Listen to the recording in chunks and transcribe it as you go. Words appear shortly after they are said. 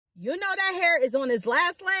You know that hair is on his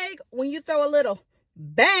last leg when you throw a little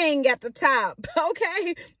bang at the top.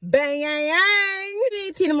 Okay, bang, bang,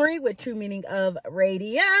 bang. Tina Marie with True Meaning of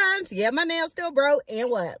Radiance. Yeah, my nails still broke.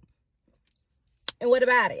 And what? And what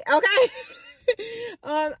about it? Okay.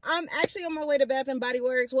 I'm actually on my way to Bath and Body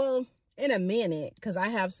Works. Well, in a minute, because I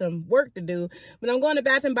have some work to do. But I'm going to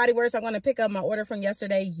Bath and Body Works. I'm going to pick up my order from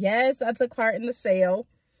yesterday. Yes, I took part in the sale.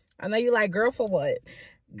 I know you like, girl, for what?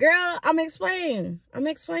 Girl, I'm explaining in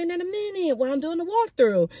a minute while I'm doing the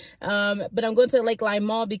walkthrough. But I'm going to Lakeline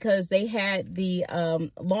Mall because they had the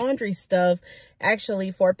laundry stuff actually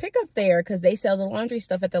for pickup there, because they sell the laundry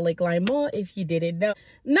stuff at the Lakeline Mall, if you didn't know.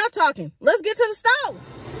 Enough talking. Let's get to the store.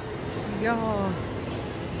 Y'all,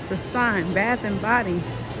 the sign, Bath and Body,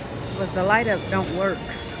 but the light up don't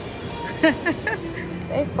works.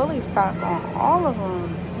 They fully stocked on all of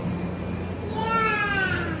them.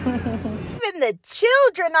 Even the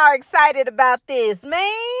children are excited about this, man.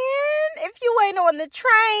 If you ain't on the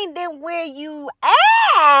train, then where you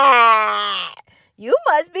at? You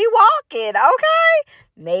must be walking, okay?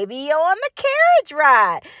 Maybe you're on the carriage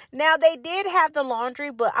ride. Now, they did have the laundry,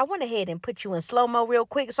 but I went ahead and put you in slow-mo real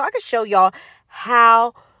quick so I can show y'all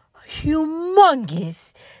how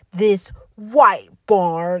humongous this white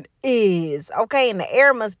barn is. Okay, and the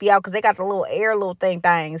air must be out because they got the little air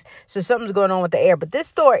things, so something's going on with the air. But this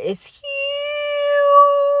store is huge.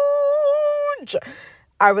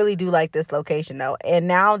 I really do like this location though, and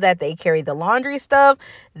now that they carry the laundry stuff,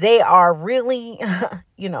 they are really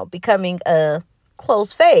becoming a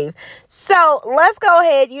close fave. So let's go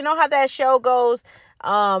ahead. You know how that show goes,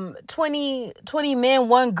 20 men,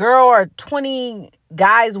 1 girl, or 20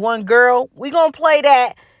 guys, 1 girl. We gonna play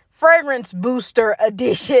that fragrance booster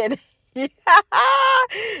edition.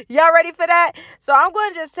 Y'all ready for that? So I'm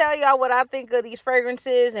going to just tell y'all what I think of these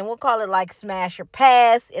fragrances, and we'll call it like smash or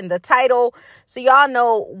pass in the title, so y'all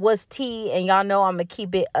know what's tea, and y'all know I'm gonna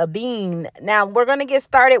keep it a bean. Now we're gonna get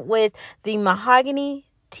started with the Mahogany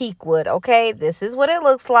Teakwood. Okay, this is what it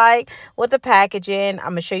looks like with the packaging. I'm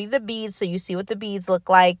gonna show you the beads so you see what the beads look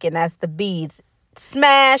like, and that's the beads.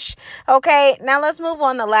 Smash. Okay, now let's move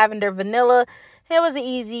on to Lavender Vanilla. It was an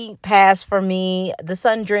easy pass for me. The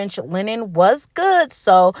sun drenched linen was good,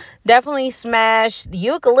 so definitely smash. The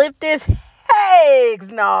eucalyptus, eggs,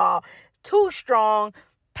 no, too strong.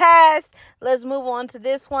 Pass. Let's move on to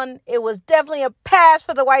this one. It was definitely a pass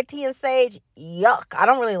for the white tea and sage. Yuck. I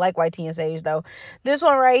don't really like white tea and sage though. This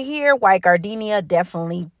one right here, white gardenia,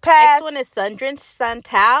 definitely pass. Next one is sun drenched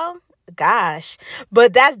Santal. Gosh,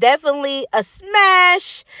 but that's definitely a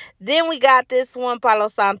smash. Then we got this one, Palo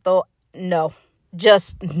Santo. No.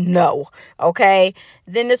 Just no. Okay,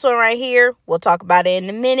 then this one right here, we'll talk about it in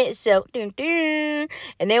a minute. So and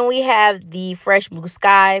then we have the Fresh Blue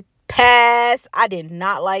Sky. Pass. I did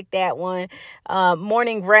not like that one.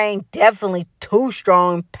 Morning Rain, definitely too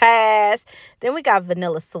strong. Pass. Then we got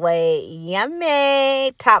Vanilla Sway.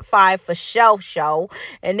 Yummy. Top 5 for show.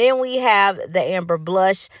 And then we have the Amber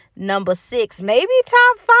Blush number 6. Maybe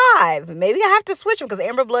top 5. Maybe I have to switch them because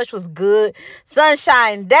Amber Blush was good.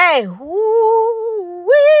 Sunshine Day.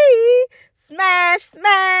 Woo-wee. Smash,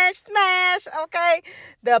 smash, smash. Okay.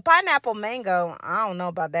 The Pineapple Mango, I don't know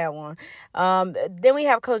about that one. Then we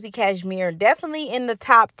have Cozy Cashmere, definitely in the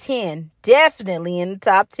top 10. Definitely in the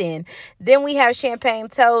top 10. Then we have Champagne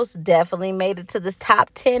Toast, definitely made it to the top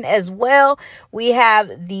 10 as well. We have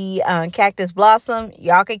the Cactus Blossom.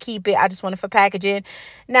 Y'all can keep it. I just want it for packaging.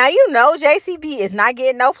 Now, you know, JCB is not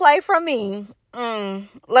getting no play from me.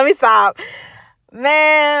 Let me stop.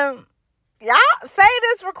 Man, y'all say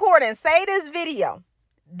this recording, say this video.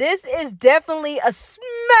 This is definitely a smash.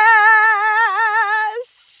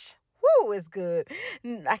 Woo, it's good.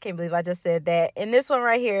 I can't believe I just said that. And this one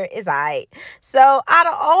right here is alright. So out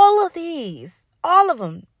of all of these, all of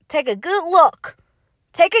them, take a good look.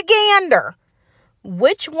 Take a gander.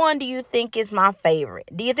 Which one do you think is my favorite?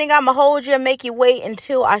 Do you think I'm going to hold you and make you wait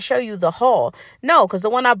until I show you the haul? No, because the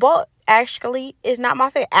one I bought actually is not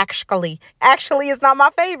my favorite. Actually is not my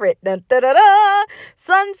favorite. Dun, da, da, da.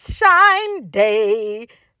 Sunshine Day.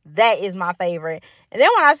 That is my favorite. And then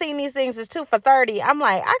when I seen these things is 2 for $30, I'm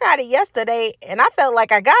like, I got it yesterday and I felt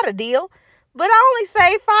like I got a deal, but I only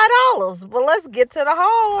saved $5. But let's get to the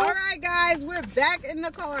haul. All right, guys, we're back in the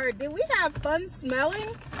car. Did we have fun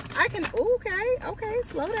smelling? Okay,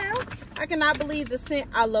 slow down. I cannot believe the scent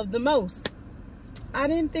I love the most. I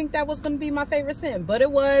didn't think that was going to be my favorite scent, but it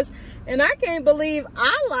was. And I can't believe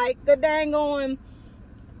I like the dang on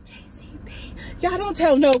JCB. Y'all don't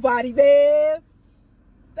tell nobody, man.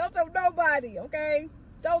 Don't tell nobody, okay?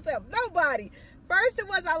 Don't tell nobody. First it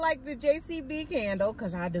was I like the JCB candle,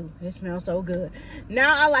 because I do. It smells so good.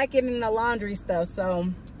 Now I like it in the laundry stuff. So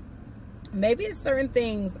Maybe it's certain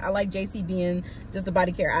things. I like JC being just a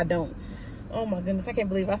body care. I don't. Oh my goodness, I can't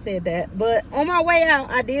believe I said that. But on my way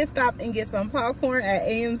out, I did stop and get some popcorn at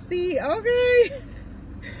AMC. Okay.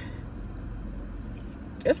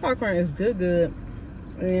 This popcorn is good.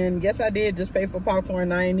 And yes, I did just pay for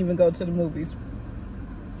popcorn. I ain't even go to the movies.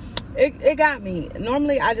 It got me.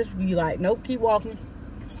 Normally, I just be like, nope, keep walking.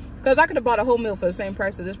 Because I could have bought a whole meal for the same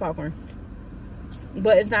price of this popcorn.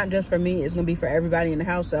 But it's not just for me. It's going to be for everybody in the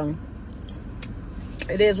house. So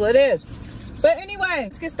it is what it is. But anyway,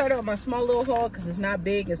 let's get started on my small little haul because it's not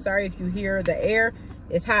big. And sorry if you hear the air.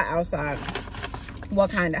 It's hot outside. Well,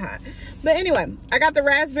 kind of hot. But anyway, I got the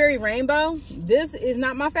raspberry rainbow. This is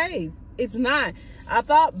not my fave. It's not. I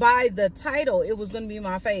thought by the title it was going to be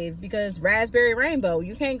my fave because raspberry rainbow.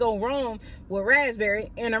 You can't go wrong with raspberry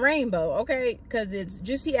and a rainbow, okay? Because it's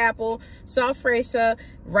juicy apple, soft fresa,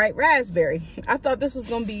 ripe raspberry. I thought this was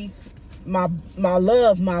going to be my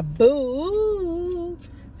love, my boo.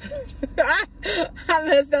 I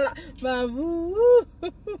messed up. My boo.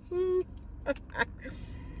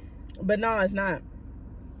 But no, it's not.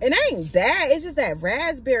 It ain't bad. It's just that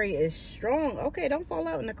raspberry is strong. Okay, don't fall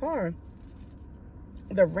out in the car.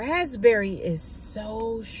 The raspberry is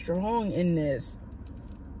so strong in this.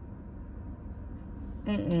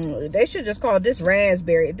 They should just call this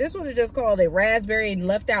raspberry. If this would have just called it raspberry and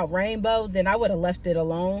left out rainbow, then I would have left it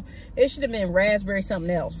alone. It should have been raspberry something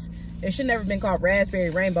else. It should never been called raspberry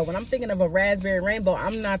rainbow. When I'm thinking of a raspberry rainbow,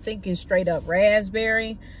 I'm not thinking straight up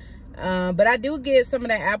raspberry. But I do get some of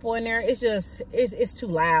that apple in there. It's just, it's too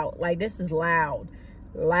loud. Like, this is loud.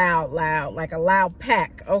 Loud. Like a loud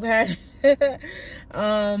pack, okay?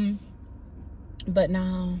 But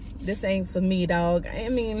no, this ain't for me, dog. I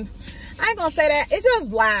mean, I ain't gonna say that. It's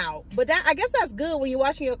just loud. But that, I guess that's good when you're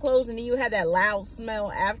washing your clothes and then you have that loud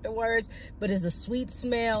smell afterwards. But it's a sweet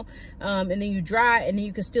smell. And then you dry and then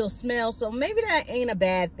you can still smell. So maybe that ain't a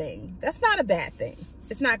bad thing. That's not a bad thing.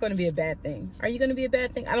 It's not going to be a bad thing. Are you going to be a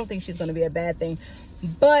bad thing? I don't think she's going to be a bad thing.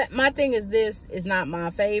 But my thing is, this is not my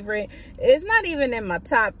favorite. It's not even in my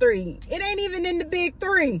top 3. It ain't even in the big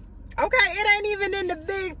 3. Okay, it ain't even in the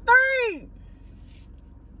big 3.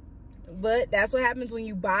 But that's what happens when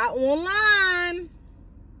you buy online.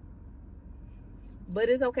 But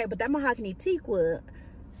it's okay. But that mahogany teak wood,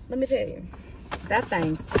 let me tell you, that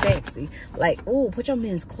thing's sexy. Like, ooh, put your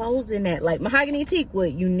men's clothes in that. Like, mahogany teak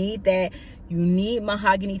wood, you need that. You need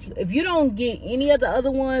mahogany teak. If you don't get any of the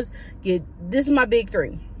other ones, get, this is my big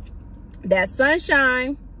 3. That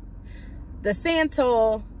Sunshine, the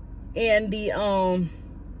Santal, and the,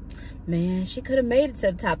 man, she could have made it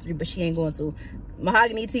to the top 3, but she ain't going to.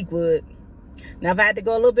 Mahogany teak wood. Now, if I had to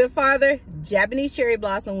go a little bit farther, Japanese cherry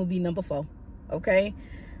blossom would be number 4. Okay?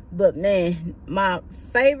 But, man, my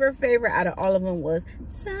favorite out of all of them was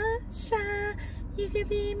Sunshine. You could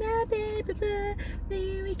be my baby, but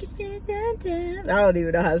maybe we can spend some time. I don't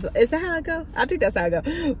even know how to, is that how I go? I think that's how I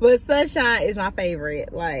go. But Sunshine is my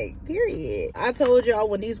favorite, like, period. I told y'all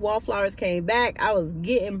when these wallflowers came back, I was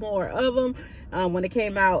getting more of them when it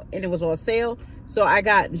came out and it was on sale. So I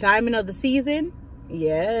got Diamond of the Season.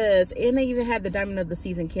 Yes, and they even had the Diamond of the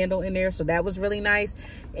Season candle in there, so that was really nice.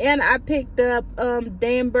 And I picked up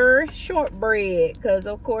Danbury shortbread because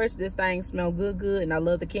of course this thing smelled good and I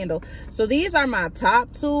love the candle. So these are my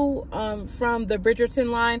top 2 from the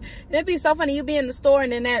Bridgerton line. And it'd be so funny, you be in the store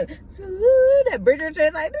and then that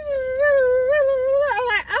Bridgerton, like, I'm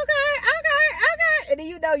like, okay, and then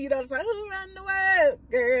you know it's like, who run the world?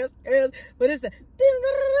 Girls, but it's the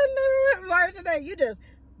version that you just,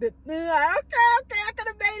 okay, I could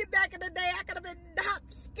have made it back in the day. I could have been hop,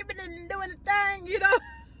 skipping and doing the thing, you know.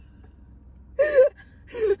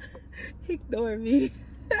 Ignore me.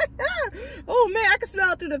 Oh man, I can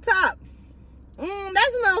smell it through the top.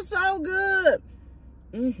 That smells so good.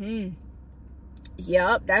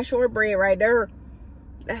 Yep, that's shortbread right there.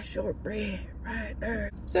 That's shortbread right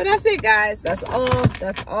there. So that's it, guys. That's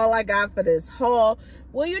all I got for this haul.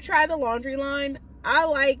 Will you try the laundry line? I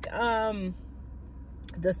like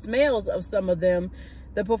the smells of some of them.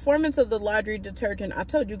 The performance of the laundry detergent, I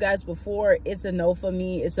told you guys before, it's a no for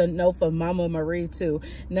me. It's a no for Mama Marie too.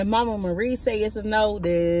 And if Mama Marie say it's a no,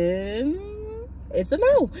 then it's a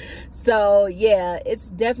no. So yeah, it's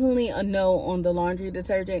definitely a no on the laundry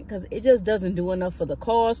detergent because it just doesn't do enough for the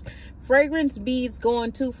cost. Fragrance beads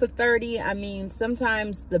going 2 for $30. I mean,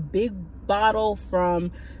 sometimes the big bottle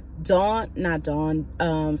from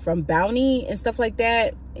from Bounty and stuff like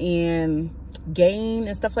that, and Gain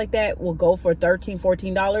and stuff like that will go for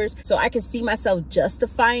 $13-14. So I can see myself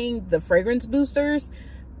justifying the fragrance boosters,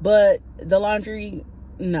 but the laundry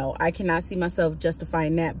no, I cannot see myself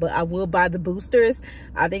justifying that, but I will buy the boosters.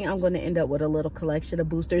 I think I'm going to end up with a little collection of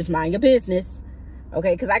boosters. Mind your business.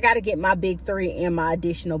 Okay, because I got to get my big 3 and my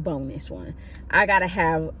additional bonus one. I gotta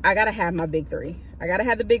have my big 3. I gotta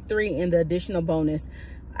have the big 3 and the additional bonus.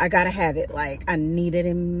 I gotta have it. Like, I need it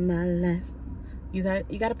in my life. You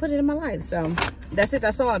got to put it in my life. So that's it.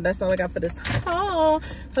 That's all I got for this haul.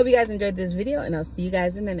 Hope you guys enjoyed this video, and I'll see you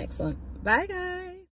guys in the next one. Bye, guys.